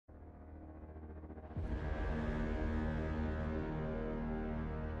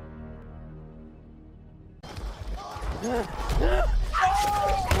Shoot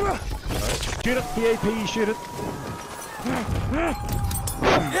it, PAP, shoot it.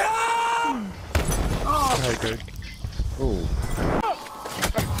 Very good. Oh.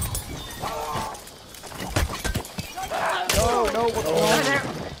 No, what's wrong?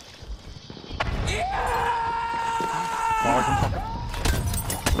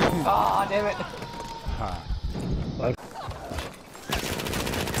 Oh, damn it.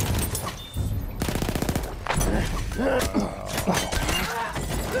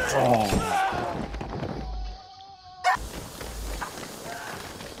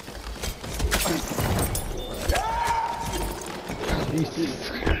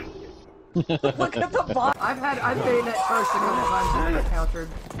 Look at the bot. I've bayonet first a couple times and been countered.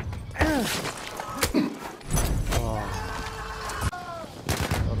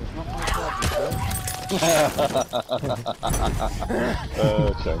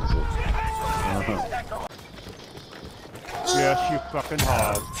 Chance it. Yes, you fucking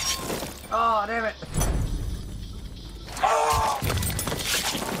hog. Oh, damn it.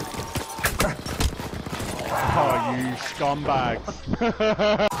 Oh, you scumbags.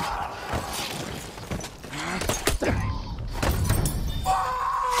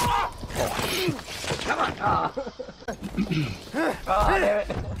 Come on. Oh, damn it.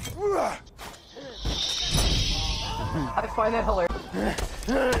 I find that hilarious. Yeah,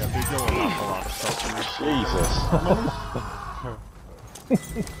 they do an awful lot of stuff in Jesus.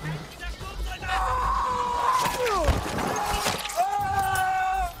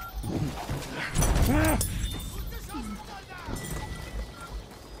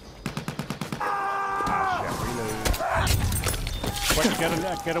 Quick,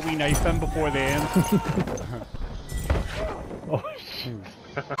 get a wee knife in before they end. Oh, shoot.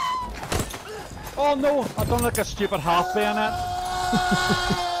 Oh no, I've done like a stupid half bayonet.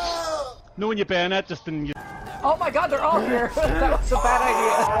 No, when you bayonet, just in you. Oh my god, they're all here! That was a bad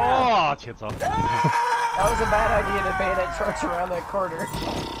idea. Oh, shit's up. That was a bad idea to bayonet charge around that corner.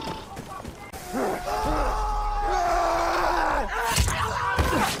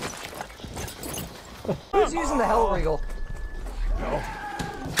 Who's using the Hellregal? No.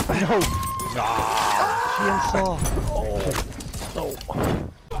 Chainsaw. Oh. No.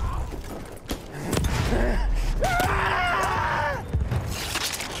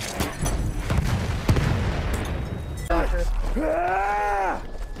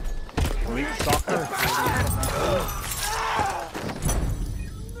 Elite soccer.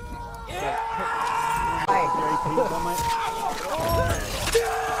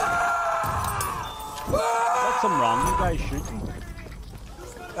 What's some wrong, you guys shooting?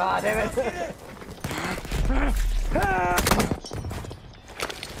 Ah, damn it.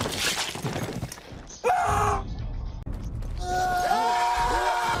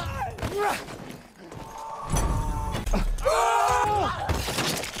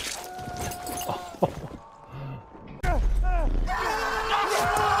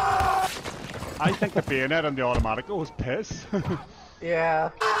 I think the bayonet and the automatic was piss.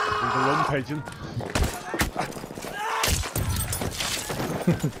 Yeah. He's a lone pigeon.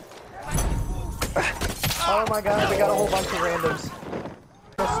 Oh my god, we got a whole bunch of randoms.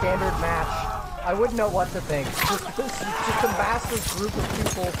 A standard match. I wouldn't know what to think. Just a massive group of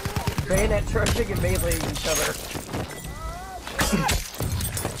people bayonet charging and meleeing each other.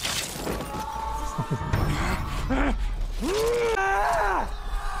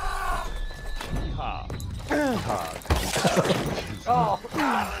 Oh!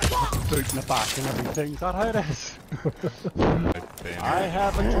 Boot in the back and everything. Is that how it is? I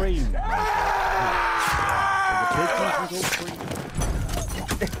have a dream.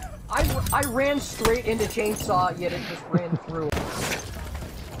 I ran straight into chainsaw, yet it just ran through.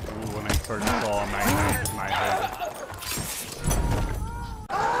 Ooh, when I first saw my head.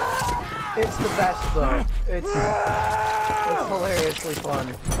 It's the best though. It's hilariously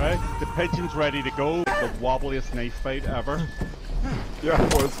fun. Right, the pigeon's ready to go. The wobbliest knife fight ever. Yeah,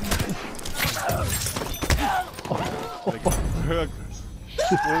 it was.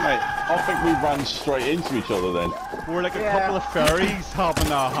 Mate, I think we ran straight into each other then. We're like a couple of fairies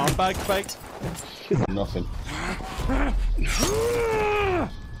having a handbag fight. Nothing.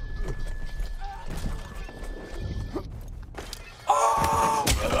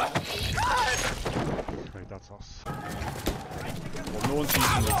 Right, that's us. Well, no one's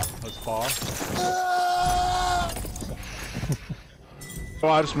using it as far. Oh,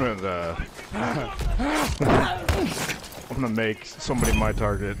 I just meant I'm gonna make somebody my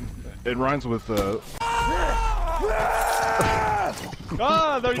target. It rhymes with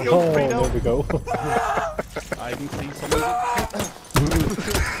Ah, there you go, Frito. There we go. I can see somebody.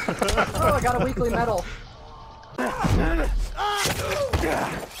 Oh, I got a weekly medal.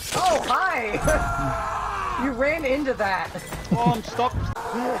 Oh, hi! You ran into that. Oh, I'm stuck.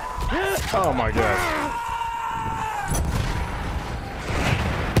 Oh my god.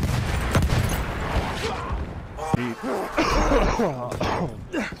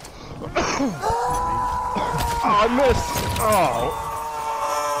 Oh, I missed! Oh!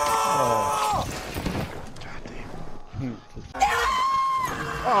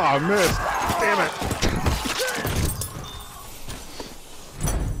 Oh, I missed! Damn it!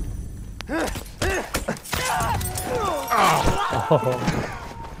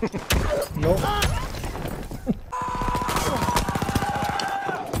 Nope.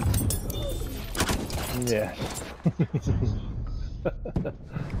 Yeah.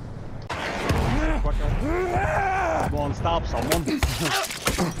 Come on, stop someone.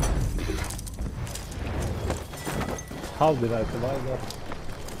 How did I survive that?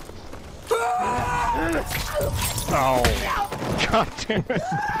 Oh! God damn it!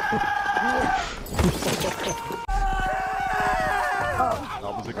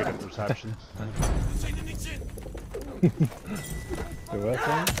 That was a good interception. The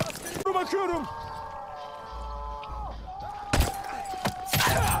weapon?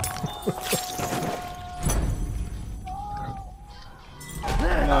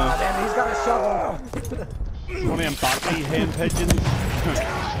 Ah, damn it, he's got a shovel. One of them battery hen pigeons.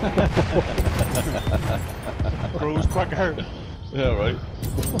 Grows quicker. Yeah, right.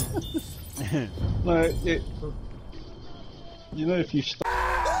 No, you know, if you stop.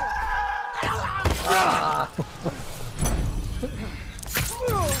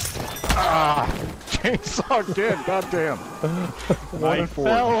 Chainsaw dead, goddamn. My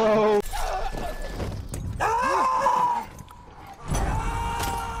fellow.